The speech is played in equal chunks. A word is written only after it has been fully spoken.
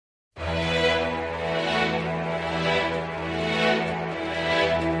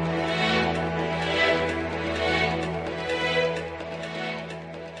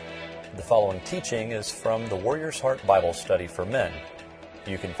following teaching is from the Warrior's Heart Bible Study for Men.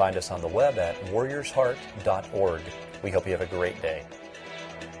 You can find us on the web at warriorsheart.org. We hope you have a great day.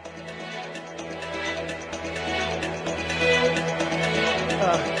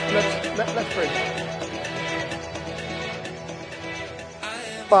 Let's pray.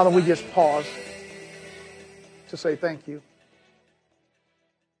 Father, we just pause to say thank you.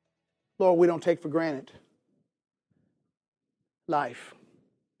 Lord, we don't take for granted life.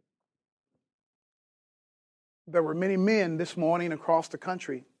 There were many men this morning across the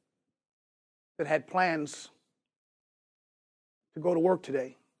country that had plans to go to work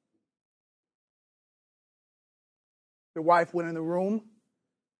today. Their wife went in the room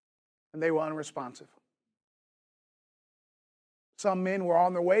and they were unresponsive. Some men were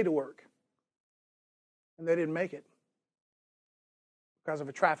on their way to work and they didn't make it because of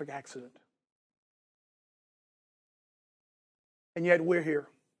a traffic accident. And yet we're here.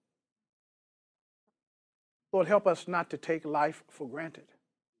 Lord, help us not to take life for granted.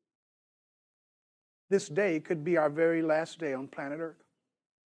 This day could be our very last day on planet Earth.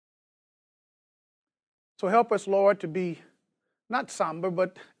 So help us, Lord, to be not somber,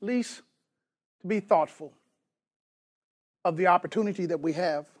 but at least to be thoughtful of the opportunity that we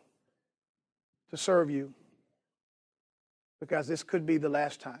have to serve you, because this could be the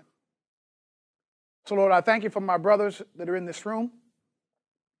last time. So, Lord, I thank you for my brothers that are in this room,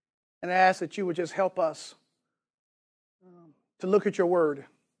 and I ask that you would just help us to look at your word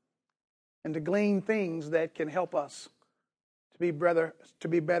and to glean things that can help us to be better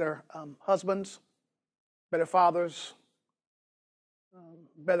husbands, better fathers,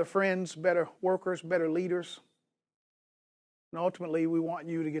 better friends, better workers, better leaders. And ultimately, we want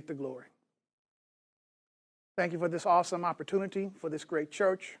you to get the glory. Thank you for this awesome opportunity, for this great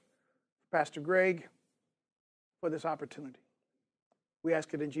church, Pastor Greg, for this opportunity. We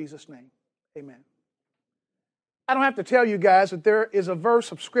ask it in Jesus' name. Amen. I don't have to tell you guys that there is a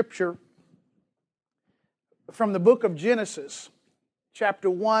verse of Scripture from the book of Genesis, chapter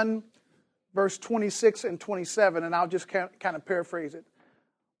 1, verse 26 and 27, and I'll just kind of paraphrase it,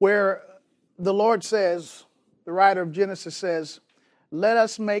 where the Lord says, the writer of Genesis says, "Let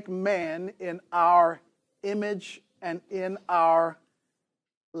us make man in our image and in our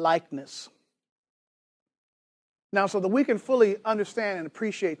likeness." Now, so that we can fully understand and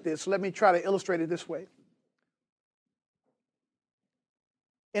appreciate this, let me try to illustrate it this way.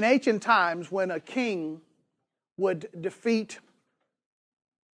 In ancient times, when a king would defeat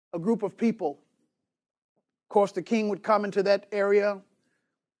a group of people, of course, the king would come into that area,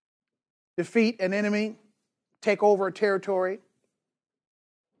 defeat an enemy, take over a territory,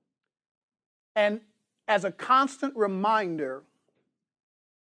 and as a constant reminder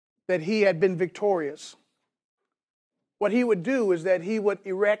that he had been victorious, what he would do is that he would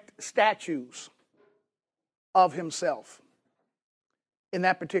erect statues of himself in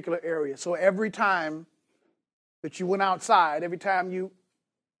that particular area. So every time that you went outside, every time you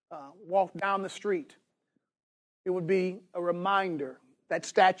walked down the street, it would be a reminder. That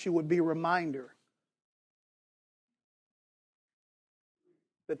statue would be a reminder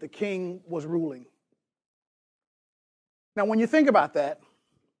that the king was ruling. Now, when you think about that,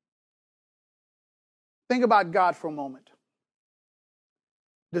 think about God for a moment.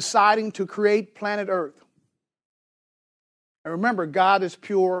 Deciding to create planet Earth. And remember, God is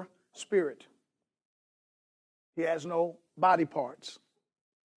pure spirit. He has no body parts.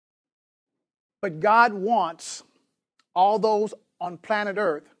 But God wants all those on planet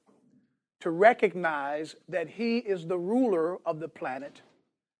Earth to recognize that He is the ruler of the planet.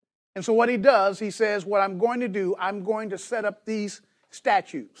 And so what He does, He says, what I'm going to do, I'm going to set up these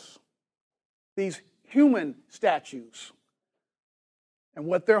statues, these human statues. And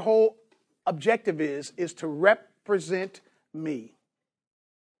what their whole objective is to represent me,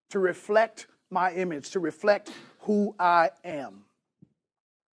 to reflect my image, to reflect who I am.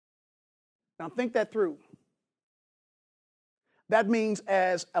 Now think that through. That means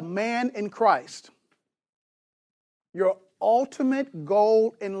as a man in Christ, your ultimate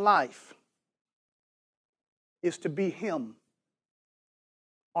goal in life is to be Him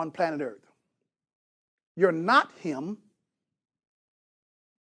on planet Earth. You're not Him,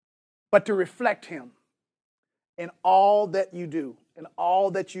 but to reflect Him in all that you do, in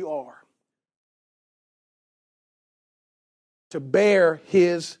all that you are. To bear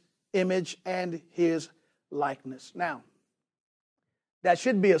His image and His likeness. Now, that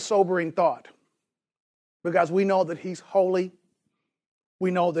should be a sobering thought, because we know that He's holy.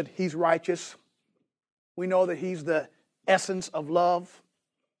 We know that He's righteous. We know that He's the essence of love.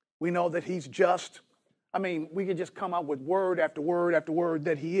 We know that He's just. I mean, we could just come up with word after word after word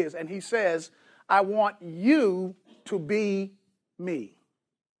that he is. And he says, I want you to be me.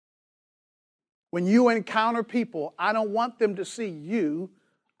 When you encounter people, I don't want them to see you.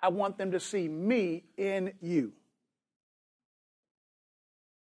 I want them to see me in you.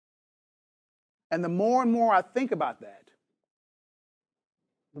 And the more and more I think about that,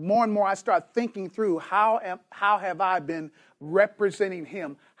 the more and more I start thinking through how have I been representing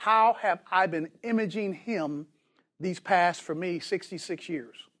him? How have I been imaging him these past, for me, 66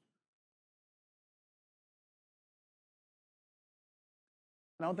 years?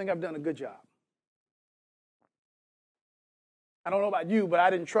 I don't think I've done a good job. I don't know about you, but I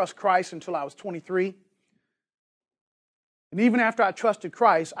didn't trust Christ until I was 23. And even after I trusted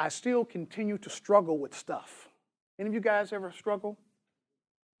Christ, I still continue to struggle with stuff. Any of you guys ever struggle?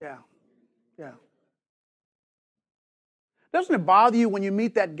 Yeah. Doesn't it bother you when you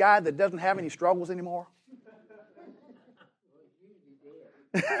meet that guy that doesn't have any struggles anymore?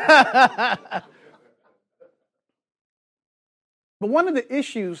 But one of the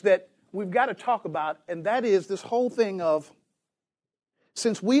issues that we've got to talk about, and that is this whole thing of,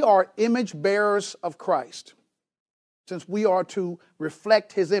 since we are image bearers of Christ, since we are to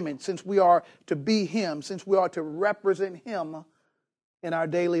reflect his image, since we are to be him, since we are to represent him in our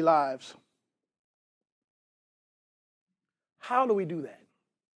daily lives, how do we do that?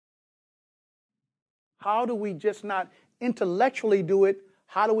 How do we just not intellectually do it?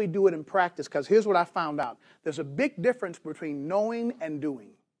 How do we do it in practice? Because here's what I found out. There's a big difference between knowing and doing.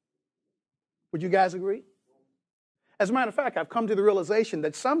 Would you guys agree? As a matter of fact, I've come to the realization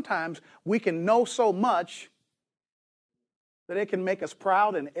that sometimes we can know so much that it can make us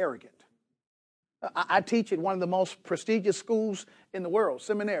proud and arrogant. I teach at one of the most prestigious schools in the world,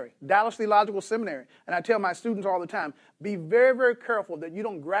 seminary, Dallas Theological Seminary. And I tell my students all the time, be very, very careful that you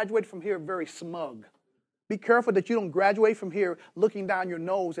don't graduate from here very smug. Be careful that you don't graduate from here looking down your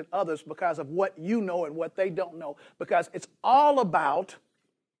nose at others because of what you know and what they don't know. Because it's all about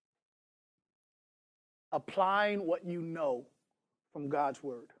applying what you know from God's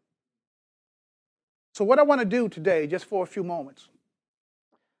Word. So what I want to do today, just for a few moments,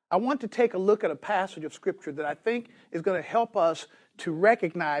 I want to take a look at a passage of Scripture that I think is going to help us to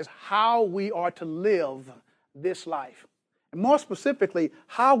recognize how we are to live this life. And more specifically,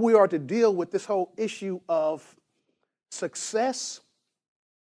 how we are to deal with this whole issue of success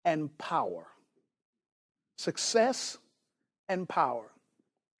and power. Success and power.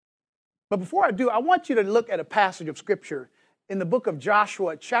 But before I do, I want you to look at a passage of Scripture in the book of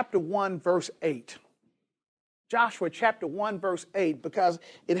Joshua, chapter 1, verse 8. Joshua chapter 1, verse 8, because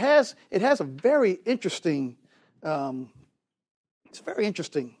it has a very interesting, it's very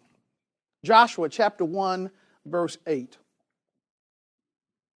interesting. Joshua chapter 1, verse 8.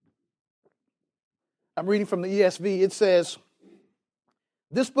 I'm reading from the ESV. It says,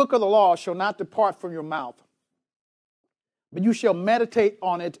 "This book of the law shall not depart from your mouth, but you shall meditate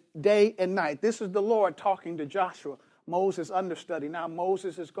on it day and night." This is the Lord talking to Joshua, Moses' understudy. Now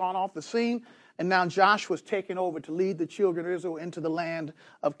Moses has gone off the scene, and now Joshua's taken over to lead the children of Israel into the land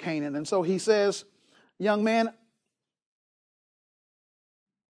of Canaan. And so he says, young man,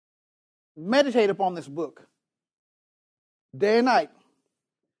 meditate upon this book day and night,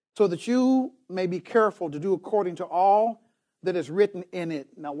 so that you may be careful to do according to all that is written in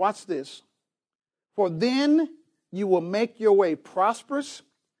it. Now watch this. For then you will make your way prosperous,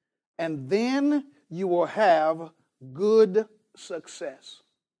 and then you will have good success.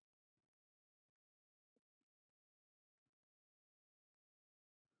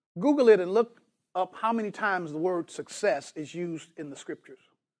 Google it and look up how many times the word success is used in the Scriptures.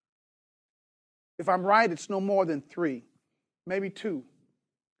 If I'm right, it's no more than 3, maybe 2.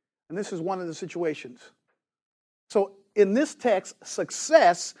 And this is one of the situations. So in this text,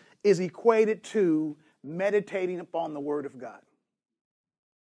 success is equated to meditating upon the Word of God.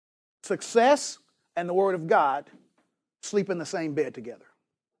 Success and the Word of God sleep in the same bed together.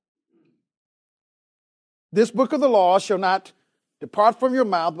 This book of the law shall not depart from your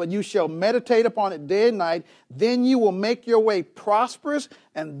mouth, but you shall meditate upon it day and night. Then you will make your way prosperous,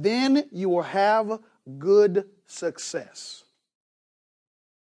 and then you will have good success.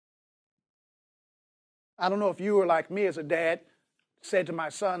 I don't know if you were like me as a dad, said to my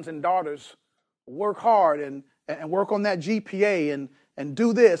sons and daughters, work hard and work on that GPA and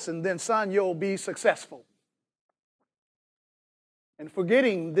do this, and then, son, you'll be successful. And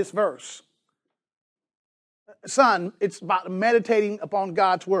forgetting this verse, son, it's about meditating upon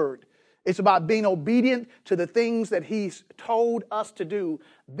God's Word. It's about being obedient to the things that He's told us to do.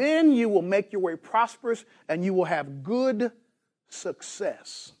 Then you will make your way prosperous and you will have good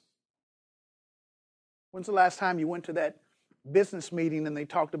success. When's the last time you went to that business meeting and they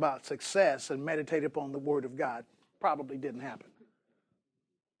talked about success and meditated upon the Word of God? Probably didn't happen.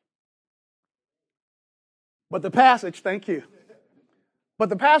 But the passage, thank you. But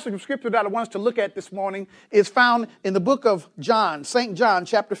the passage of Scripture that I want us to look at this morning is found in the book of John, St. John,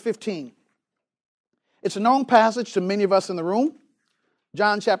 chapter 15. It's a known passage to many of us in the room.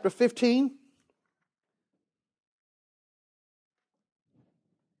 John chapter 15.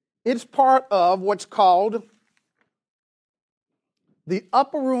 It's part of what's called the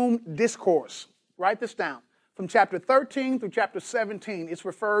Upper Room Discourse. Write this down. From chapter 13 through chapter 17, it's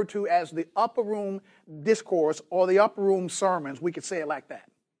referred to as the Upper Room Discourse or the Upper Room Sermons. We could say it like that.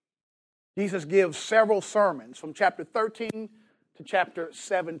 Jesus gives several sermons from chapter 13 to chapter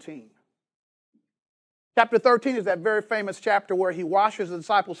 17. Chapter 13 is that very famous chapter where he washes the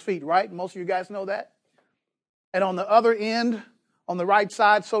disciples' feet, right? Most of you guys know that. And on the other end, on the right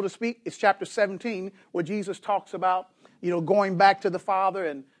side, so to speak, it's chapter 17 where Jesus talks about, going back to the Father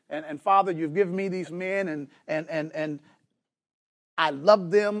and Father, you've given me these men and I love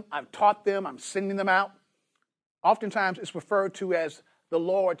them, I've taught them, I'm sending them out. Oftentimes it's referred to as the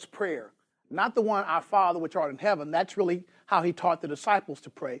Lord's Prayer. Not the one, our Father which art in heaven. That's really how he taught the disciples to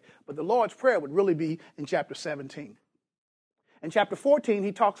pray. But the Lord's Prayer would really be in chapter 17. In chapter 14,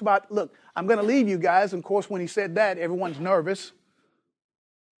 he talks about, look, I'm going to leave you guys. And of course, when he said that, everyone's nervous.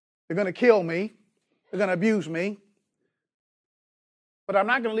 They're going to kill me. They're going to abuse me. But I'm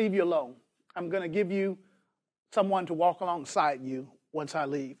not going to leave you alone. I'm going to give you someone to walk alongside you once I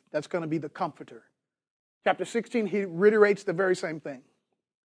leave. That's going to be the Comforter. Chapter 16, he reiterates the very same thing.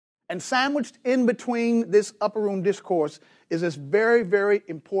 And sandwiched in between this upper room discourse is this very, very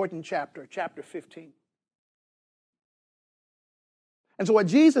important chapter, chapter 15. And so what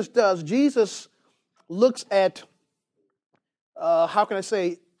Jesus does, Jesus looks at,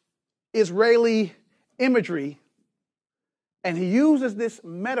 Israeli imagery, and he uses this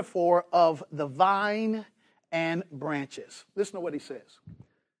metaphor of the vine and branches. Listen to what he says.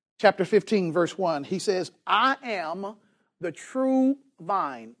 Chapter 15, verse 1, he says, I am the true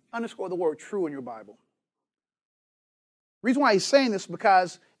vine. Underscore the word true in your Bible. Reason why he's saying this is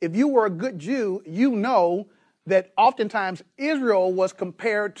because if you were a good Jew, you know that oftentimes Israel was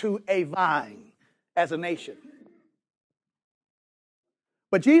compared to a vine as a nation.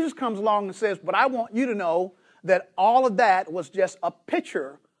 But Jesus comes along and says, but I want you to know that all of that was just a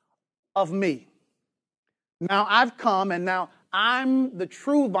picture of me. Now I've come and now I'm the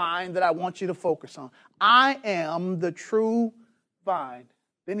true vine that I want you to focus on. I am the true vine.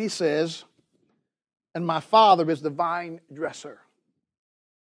 Then he says, and my Father is the vine dresser.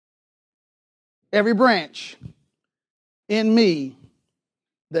 Every branch in me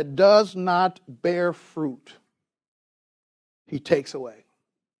that does not bear fruit, he takes away.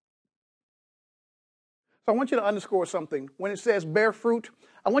 So I want you to underscore something. When it says bear fruit,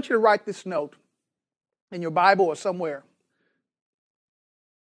 I want you to write this note in your Bible or somewhere.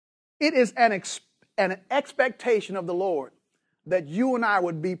 It is an expectation of the Lord that you and I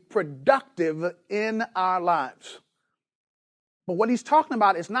would be productive in our lives. But what he's talking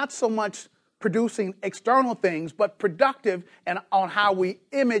about is not so much producing external things, but productive and on how we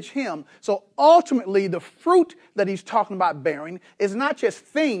image him. So ultimately, the fruit that he's talking about bearing is not just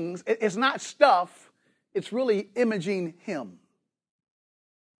things, it's not stuff, it's really imaging him.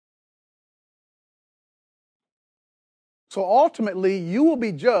 So ultimately, you will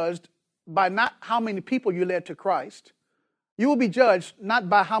be judged by not how many people you led to Christ. You will be judged not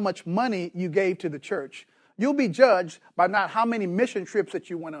by how much money you gave to the church. You'll be judged by not how many mission trips that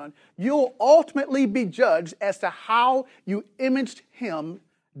you went on. You'll ultimately be judged as to how you imaged him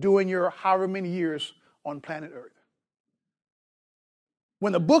during your however many years on planet Earth.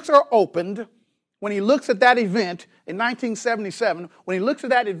 When the books are opened, when he looks at that event in 1977, when he looks at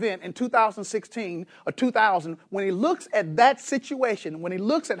that event in 2016 or 2000, when he looks at that situation, when he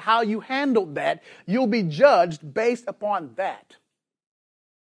looks at how you handled that, you'll be judged based upon that.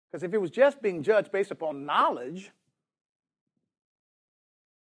 Because if it was just being judged based upon knowledge,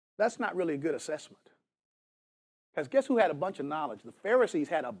 that's not really a good assessment. Because guess who had a bunch of knowledge? The Pharisees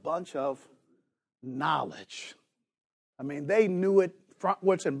had a bunch of knowledge. I mean, they knew it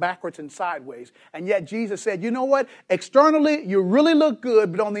frontwards and backwards and sideways. And yet Jesus said, you know what? Externally, you really look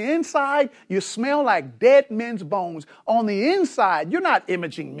good, but on the inside, you smell like dead men's bones. On the inside, you're not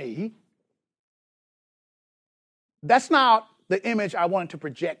imaging me. That's not the image I wanted to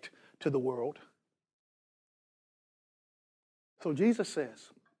project to the world. So Jesus says,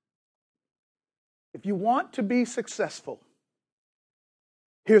 if you want to be successful,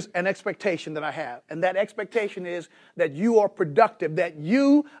 here's an expectation that I have. And that expectation is that you are productive, that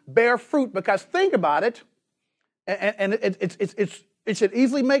you bear fruit. Because think about it, and it should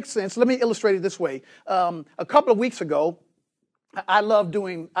easily make sense. Let me illustrate it this way. A couple of weeks ago, I love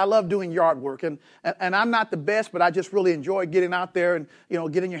doing yard work, and I'm not the best, but I just really enjoy getting out there and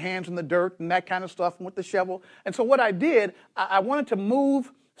getting your hands in the dirt and that kind of stuff, and with the shovel. And so what I did, I wanted to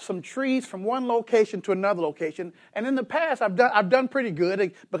move some trees from one location to another location. And in the past, I've done pretty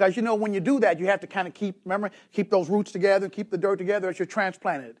good, because when you do that, you have to kind of keep those roots together, keep the dirt together as you're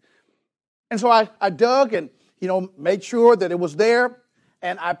transplanting it. And so I dug and made sure that it was there,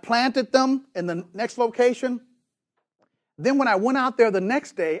 and I planted them in the next location. Then when I went out there the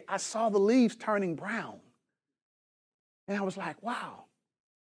next day, I saw the leaves turning brown. And I was like, wow.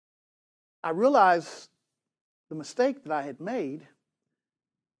 I realized the mistake that I had made,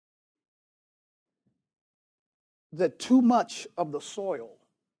 that too much of the soil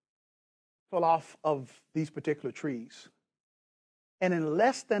fell off of these particular trees. And in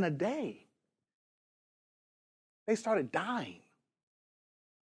less than a day, they started dying.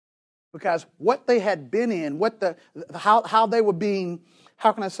 Because what they had been in, how they were being,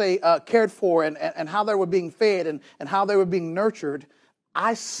 cared for, and how they were being fed, and how they were being nurtured,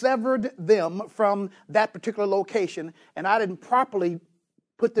 I severed them from that particular location, and I didn't properly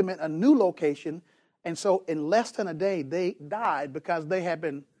put them in a new location. And so in less than a day, they died because they had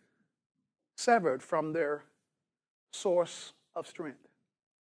been severed from their source of strength.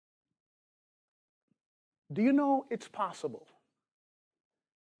 Do you know it's possible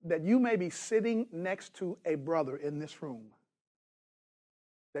that you may be sitting next to a brother in this room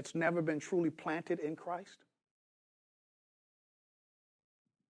that's never been truly planted in Christ?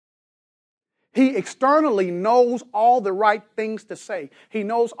 He externally knows all the right things to say. He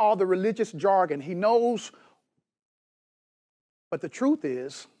knows all the religious jargon. He knows, but the truth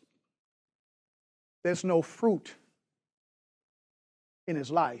is, there's no fruit in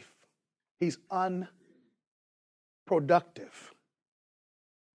his life. He's unproductive.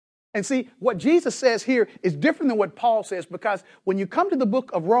 And see, what Jesus says here is different than what Paul says, because when you come to the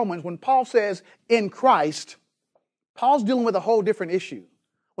book of Romans, when Paul says in Christ, Paul's dealing with a whole different issue.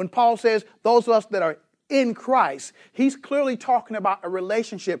 When Paul says those of us that are in Christ, he's clearly talking about a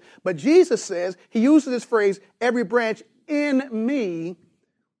relationship. But Jesus says, he uses this phrase, every branch in me.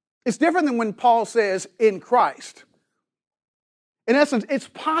 It's different than when Paul says in Christ. In essence, it's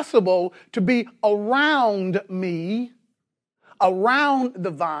possible to be around me, around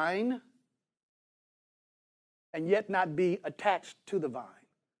the vine, and yet not be attached to the vine.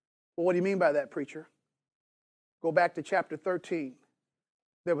 Well, what do you mean by that, preacher? Go back to chapter 13.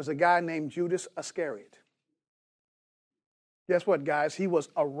 There was a guy named Judas Iscariot. Guess what, guys? He was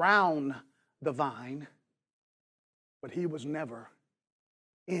around the vine, but he was never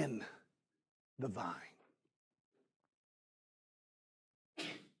in the vine.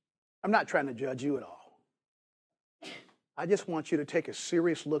 I'm not trying to judge you at all. I just want you to take a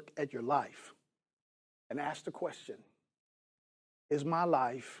serious look at your life and ask the question, is my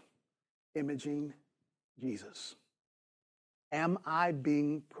life imaging Jesus? Am I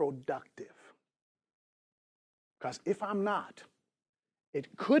being productive? Because if I'm not,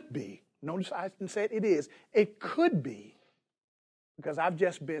 it could be, notice I didn't say it is, it could be because I've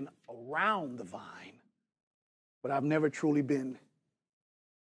just been around the vine, but I've never truly been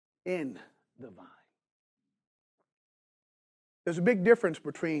in the vine. There's a big difference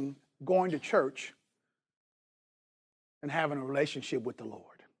between going to church and having a relationship with the Lord.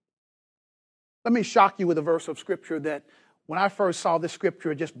 Let me shock you with a verse of scripture that when I first saw this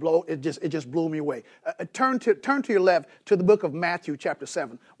scripture, it just blew me away. Turn to your left to the book of Matthew, chapter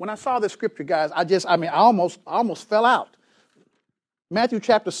 7. When I saw this scripture, guys, I almost fell out. Matthew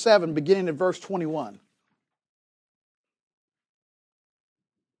chapter 7, beginning at verse 21.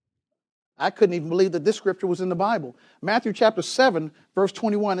 I couldn't even believe that this scripture was in the Bible. Matthew chapter 7, verse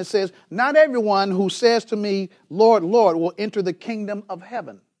 21, it says, "Not everyone who says to me, 'Lord, Lord,' will enter the kingdom of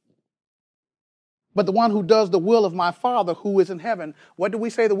heaven, but the one who does the will of my Father who is in heaven." What do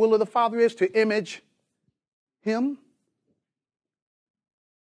we say the will of the Father is? To image him.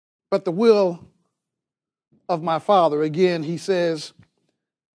 But the will of my Father, again, he says,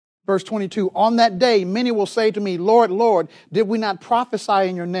 verse 22, "On that day, many will say to me, 'Lord, Lord, did we not prophesy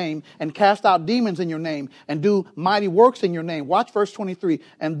in your name and cast out demons in your name and do mighty works in your name?'" Watch verse 23.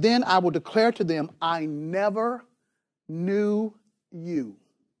 "And then I will declare to them, 'I never knew you.'"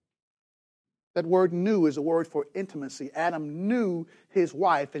 That word "knew" is a word for intimacy. Adam knew his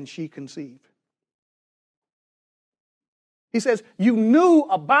wife and she conceived. He says, "You knew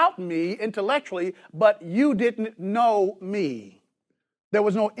about me intellectually, but you didn't know me." There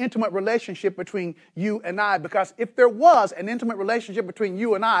was no intimate relationship between you and I, because if there was an intimate relationship between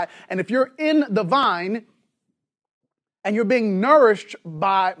you and I, and if you're in the vine and you're being nourished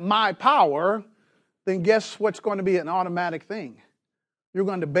by my power, then guess what's going to be an automatic thing? You're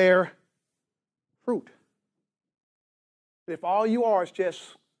going to bear fruit. If all you are is just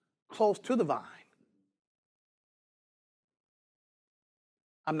close to the vine,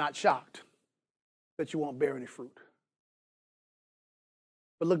 I'm not shocked that you won't bear any fruit.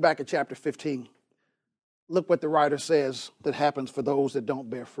 But look back at chapter 15. Look what the writer says that happens for those that don't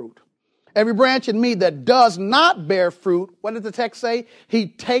bear fruit. Every branch in me that does not bear fruit, what does the text say? He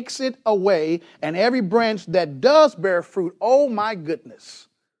takes it away. And every branch that does bear fruit, oh my goodness.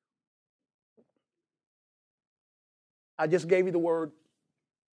 I just gave you the word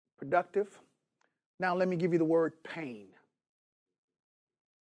productive. Now let me give you the word pain.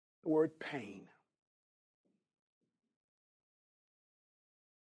 The word pain.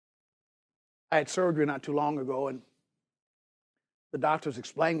 I had surgery not too long ago, and the doctor was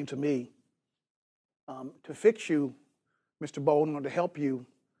explaining to me, to fix you, Mr. Bolden, or to help you,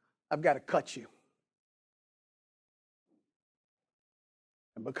 I've got to cut you.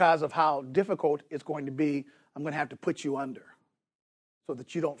 And because of how difficult it's going to be, I'm going to have to put you under so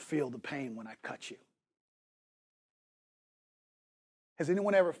that you don't feel the pain when I cut you. Has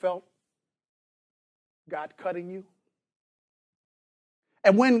anyone ever felt God cutting you?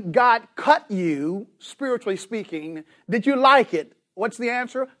 And when God cut you, spiritually speaking, did you like it? What's the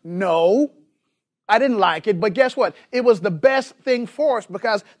answer? No, I didn't like it. But guess what? It was the best thing for us,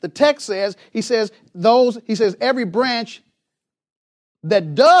 because the text says, he says, every branch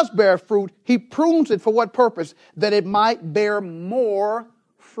that does bear fruit, he prunes it for what purpose? That it might bear more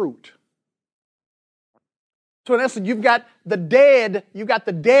fruit. So in essence, you've got the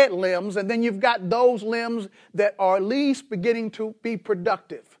dead limbs, and then you've got those limbs that are at least beginning to be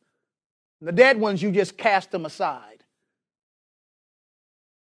productive. The dead ones, you just cast them aside.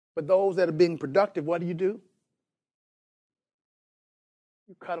 But those that are being productive, what do? You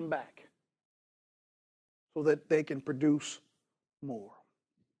cut them back so that they can produce more.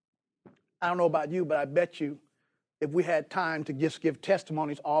 I don't know about you, but I bet you if we had time to just give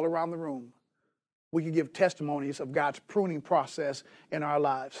testimonies all around the room, we could give testimonies of God's pruning process in our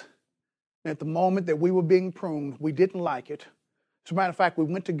lives. And at the moment that we were being pruned, we didn't like it. As a matter of fact, we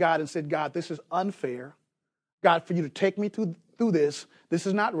went to God and said, God, this is unfair. God, for you to take me through this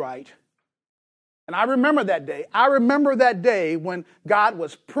is not right. And I remember that day. I remember that day when God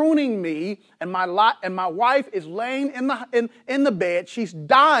was pruning me, and my wife is laying in the bed. She's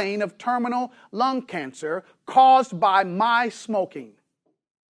dying of terminal lung cancer caused by my smoking.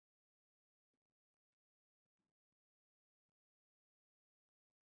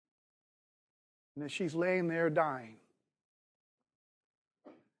 And as she's laying there dying,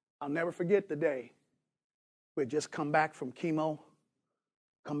 I'll never forget the day we had just come back from chemo,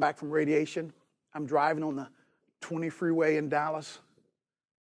 come back from radiation. I'm driving on the 20 freeway in Dallas.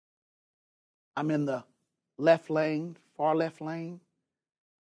 I'm in the left lane, far left lane.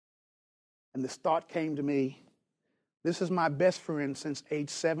 And this thought came to me, this is my best friend since age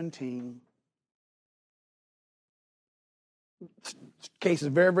 17. Case is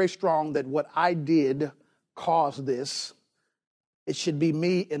very, very strong that what I did caused this. It should be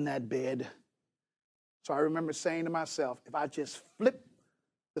me in that bed. So I remember saying to myself, if I just flip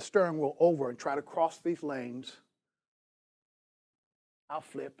the steering wheel over and try to cross these lanes, I'll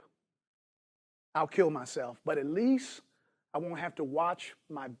flip. I'll kill myself. But at least I won't have to watch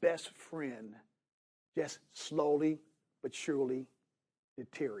my best friend just slowly but surely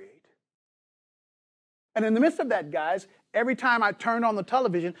deteriorate. And in the midst of that, guys, every time I turned on the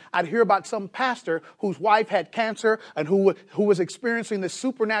television, I'd hear about some pastor whose wife had cancer and who was experiencing this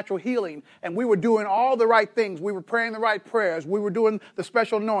supernatural healing. And we were doing all the right things. We were praying the right prayers. We were doing the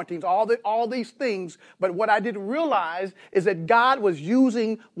special anointings, all these things. But what I didn't realize is that God was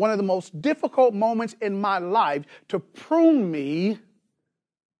using one of the most difficult moments in my life to prune me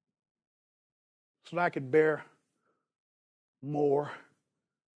so that I could bear more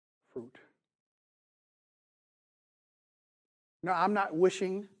fruit. Now, I'm not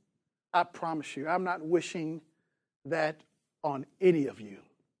wishing, I promise you, I'm not wishing that on any of you.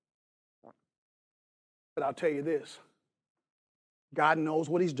 But I'll tell you this, God knows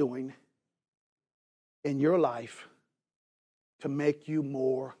what he's doing in your life to make you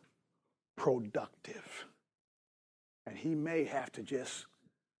more productive. And he may have to just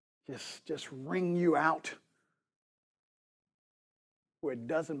wring you out where it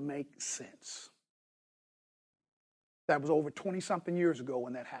doesn't make sense. That was over 20-something years ago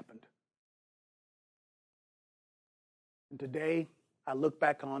when that happened. And today, I look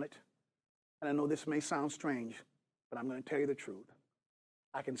back on it, and I know this may sound strange, but I'm going to tell you the truth.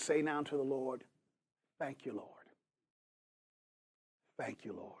 I can say now to the Lord, thank you, Lord. Thank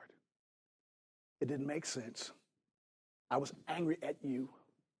you, Lord. It didn't make sense. I was angry at you.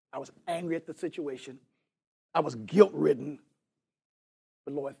 I was angry at the situation. I was guilt-ridden.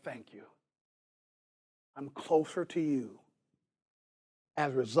 But Lord, thank you. I'm closer to you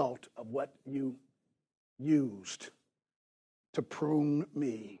as a result of what you used to prune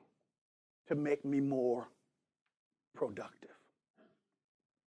me, to make me more productive.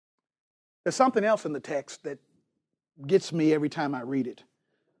 There's something else in the text that gets me every time I read it.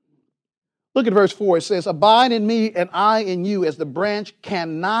 Look at verse 4. It says, abide in me and I in you, as the branch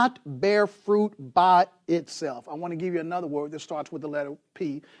cannot bear fruit by itself. I want to give you another word that starts with the letter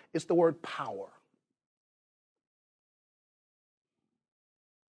P. It's the word power.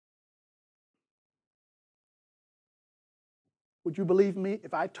 Would you believe me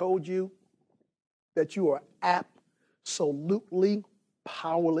if I told you that you are absolutely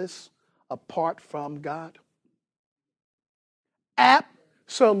powerless apart from God?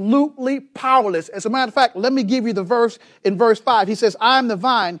 Absolutely powerless. As a matter of fact, let me give you the verse in verse 5. He says, I am the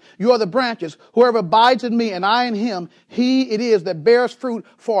vine, you are the branches. Whoever abides in me and I in him, he it is that bears fruit.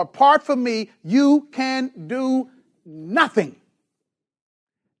 For apart from me, you can do nothing.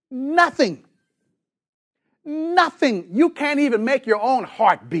 Nothing. Nothing. You can't even make your own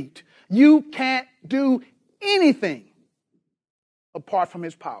heart beat. You can't do anything apart from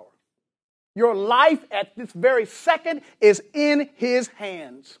his power. Your life at this very second is in his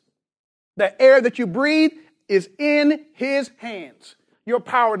hands. The air that you breathe is in his hands. Your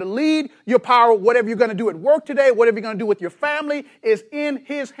power to lead, your power, whatever you're going to do at work today, whatever you're going to do with your family is in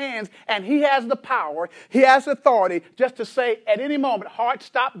his hands. And he has the power, he has authority just to say at any moment, heart,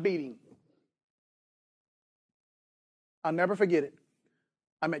 stop beating. I'll never forget it.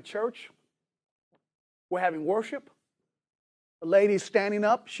 I'm at church. We're having worship. The lady's standing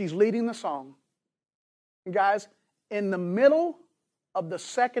up. She's leading the song. And guys, in the middle of the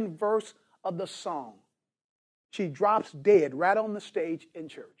second verse of the song, she drops dead right on the stage in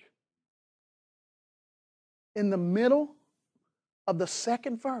church. In the middle of the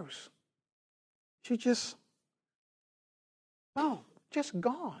second verse, she just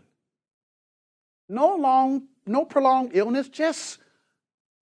gone. No prolonged illness, just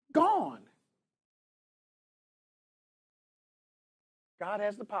gone. God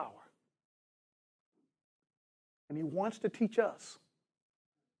has the power. And he wants to teach us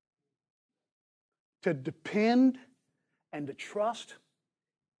to depend and to trust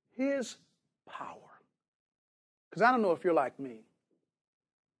his power. Because I don't know if you're like me.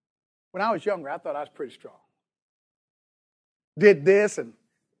 When I was younger, I thought I was pretty strong. Did this and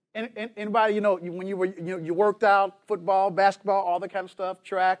anybody, when you worked out, football, basketball, all that kind of stuff,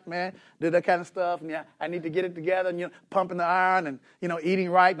 track, man, did that kind of stuff, and yeah, I need to get it together, and pumping the iron, and eating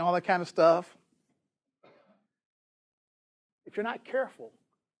right, and all that kind of stuff. If you're not careful,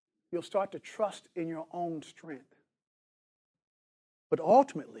 you'll start to trust in your own strength. But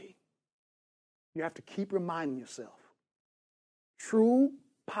ultimately, you have to keep reminding yourself, true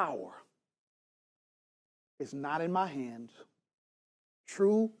power is not in my hands.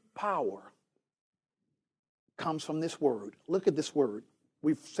 True power comes from this word. Look at this word.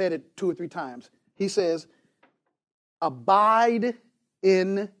 We've said it 2 or 3 times. He says, abide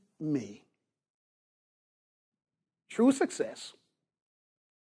in me. True success,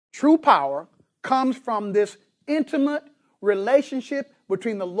 true power comes from this intimate relationship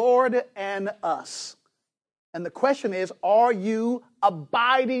between the Lord and us. And the question is, are you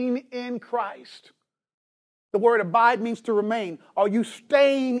abiding in Christ? The word abide means to remain. Are you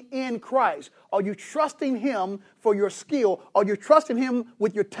staying in Christ? Are you trusting him for your skill? Are you trusting him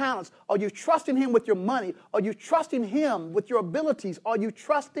with your talents? Are you trusting him with your money? Are you trusting him with your abilities? Are you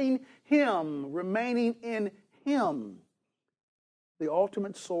trusting him, remaining in him? The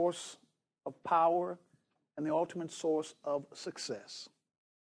ultimate source of power and the ultimate source of success.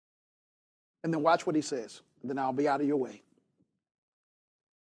 And then watch what he says. And then I'll be out of your way.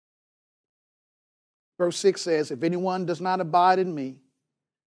 Verse 6 says, if anyone does not abide in me,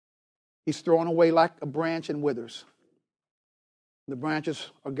 he's thrown away like a branch and withers. The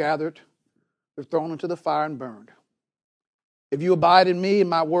branches are gathered, they're thrown into the fire and burned. If you abide in me and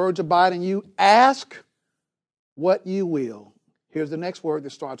my words abide in you, ask what you will. Here's the next word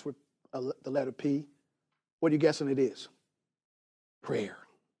that starts with the letter P. What are you guessing it is? Prayer.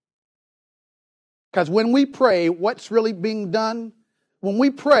 Because when we pray, what's really being done? When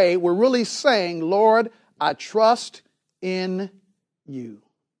we pray, we're really saying, Lord, I trust in you.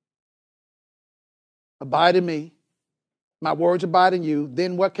 Abide in me, My words abide in you.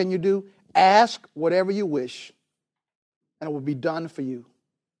 Then what can you do? Ask whatever you wish, and it will be done for you.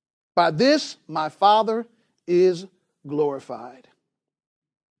 By this, my Father is glorified.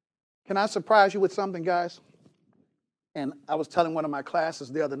 Can I surprise you with something, guys? And I was telling one of my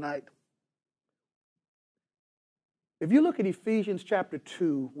classes the other night. If you look at Ephesians chapter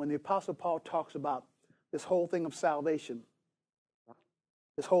 2, when the Apostle Paul talks about this whole thing of salvation,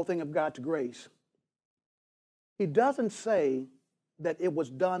 this whole thing of God's grace, he doesn't say that it was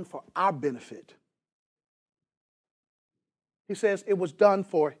done for our benefit. He says it was done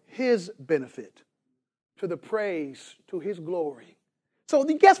for his benefit, to the praise, to his glory. So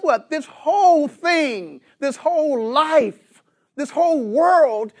guess what? This whole thing, this whole life, this whole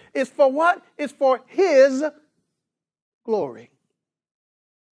world is for what? It's for his glory.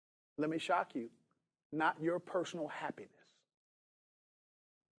 Let me shock you. Not your personal happiness.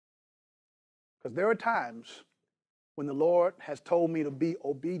 Because there are times when the Lord has told me to be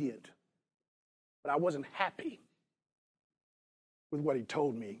obedient, but I wasn't happy with what he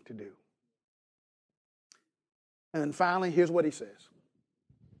told me to do. And then finally, here's what he says.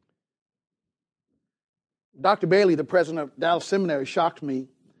 Dr. Bailey, the president of Dallas Seminary, shocked me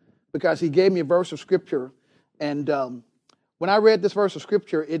because he gave me a verse of scripture, and when I read this verse of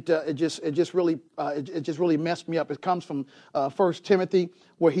scripture, it just really messed me up. It comes from 1 Timothy,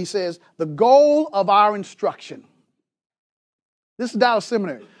 where he says, the goal of our instruction. This is Dallas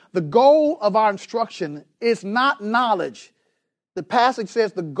Seminary. The goal of our instruction is not knowledge. The passage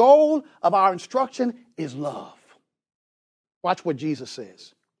says the goal of our instruction is love. Watch what Jesus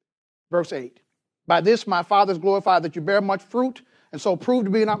says. Verse 8. By this my Father is glorified, that you bear much fruit, and so prove to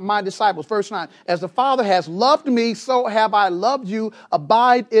be my disciples. Verse 9. As the Father has loved me, so have I loved you.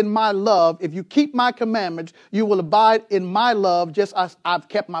 Abide in my love. If you keep my commandments, you will abide in my love, just as I've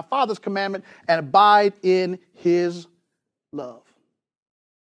kept my Father's commandment and abide in his love.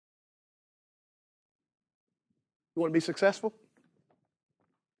 You want to be successful?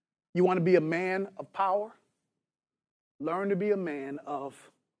 You want to be a man of power? Learn to be a man of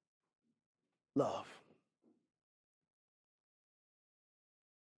love.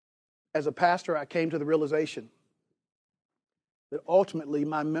 As a pastor, I came to the realization that ultimately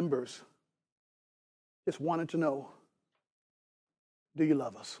my members just wanted to know, do you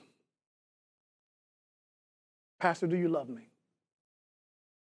love us? Pastor, do you love me?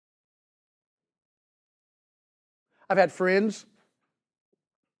 I've had friends,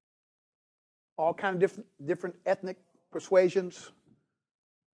 all kind of different ethnic persuasions,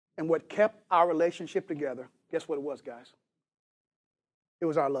 and what kept our relationship together, guess what it was, guys? It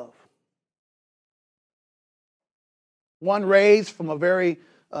was our love. One raised from a very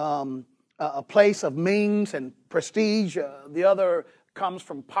a place of means and prestige. The other comes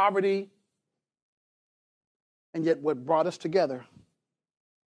from poverty. And yet what brought us together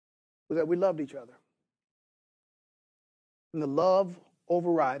was that we loved each other. And the love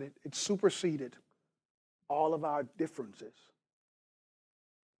overrided, it superseded all of our differences.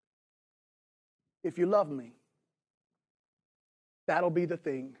 If you love me, that'll be the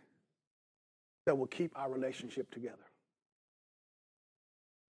thing that will keep our relationship together.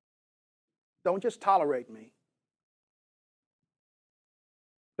 Don't just tolerate me.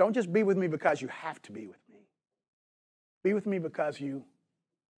 Don't just be with me because you have to be with me. Be with me because you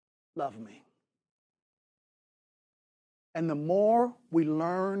love me. And the more we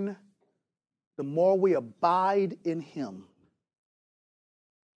learn, the more we abide in him,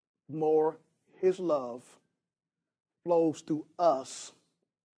 the more his love flows through us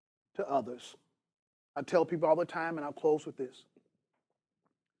to others. I tell people all the time, and I'll close with this.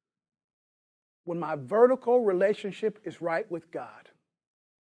 When my vertical relationship is right with God,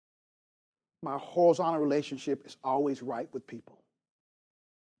 my horizontal relationship is always right with people.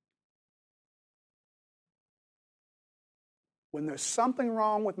 When there's something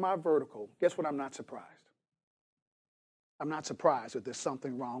wrong with my vertical, guess what? I'm not surprised. I'm not surprised that there's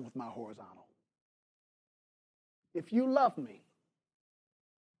something wrong with my horizontal. If you love me,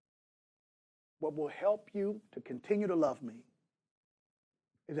 what will help you to continue to love me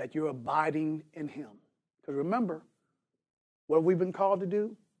is that you're abiding in him. Because remember, what have we been called to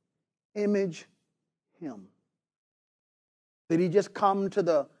do? Image him. Did he just come to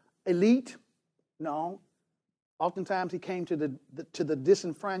the elite? No. Oftentimes he came to the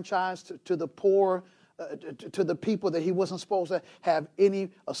disenfranchised, to the poor, to the people that he wasn't supposed to have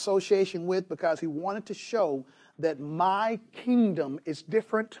any association with, because he wanted to show that my kingdom is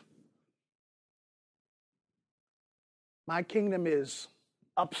different. My kingdom is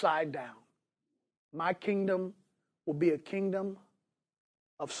upside down. My kingdom will be a kingdom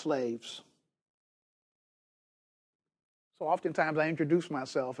of slaves. So oftentimes I introduce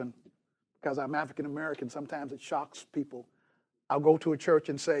myself, and because I'm African American, sometimes it shocks people. I'll go to a church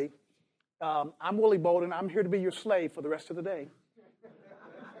and say, I'm Willie Bolden. I'm here to be your slave for the rest of the day.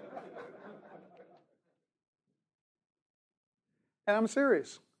 And I'm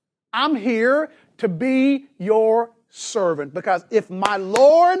serious. I'm here to be your servant, because if my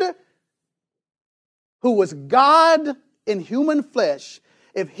Lord, who was God in human flesh,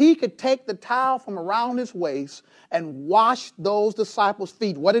 if he could take the towel from around his waist and wash those disciples'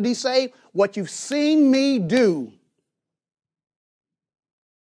 feet, what did he say? What you've seen me do,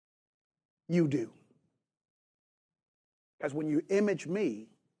 you do. Because when you image me,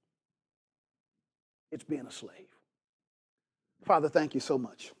 it's being a slave. Father, thank you so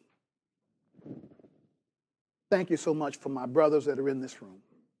much. Thank you so much for my brothers that are in this room.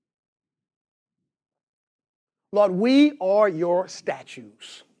 Lord, we are your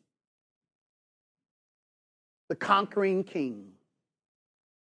statues. The conquering king,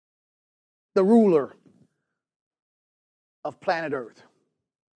 the ruler of planet Earth.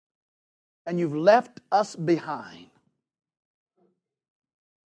 And you've left us behind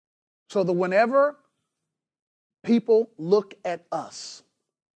so that whenever people look at us,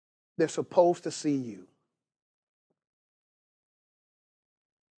 they're supposed to see you.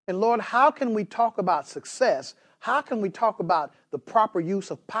 And Lord, how can we talk about success? How can we talk about the proper use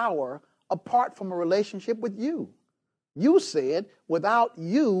of power apart from a relationship with you? You said, without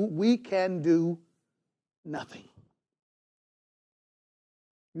you, we can do nothing.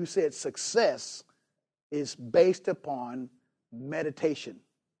 You said success is based upon meditation,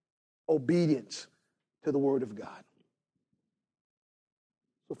 obedience to the Word of God.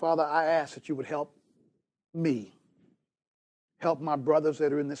 So, Father, I ask that you would help me, help my brothers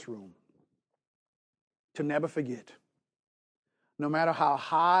that are in this room to never forget, no matter how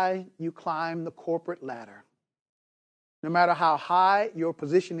high you climb the corporate ladder, no matter how high your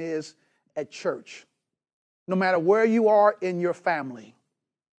position is at church, no matter where you are in your family,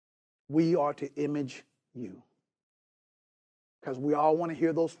 we are to image you. Because we all want to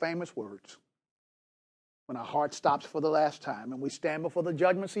hear those famous words. When our heart stops for the last time and we stand before the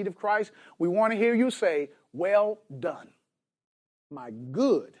judgment seat of Christ, we want to hear you say, "Well done, my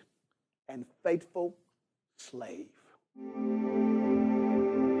good and faithful slave."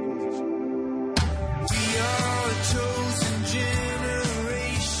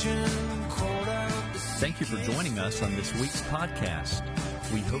 Thank you for joining us on this week's podcast.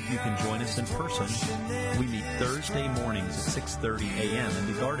 We hope you can join us in person. We meet Thursday mornings at 6:30 a.m. in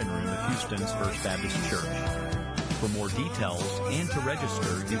the Garden Room of Houston's First Baptist Church. For more details and to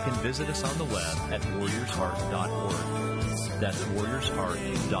register, you can visit us on the web at warriorsheart.org. That's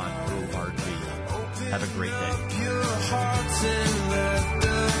warriorsheart.org. Have a great day.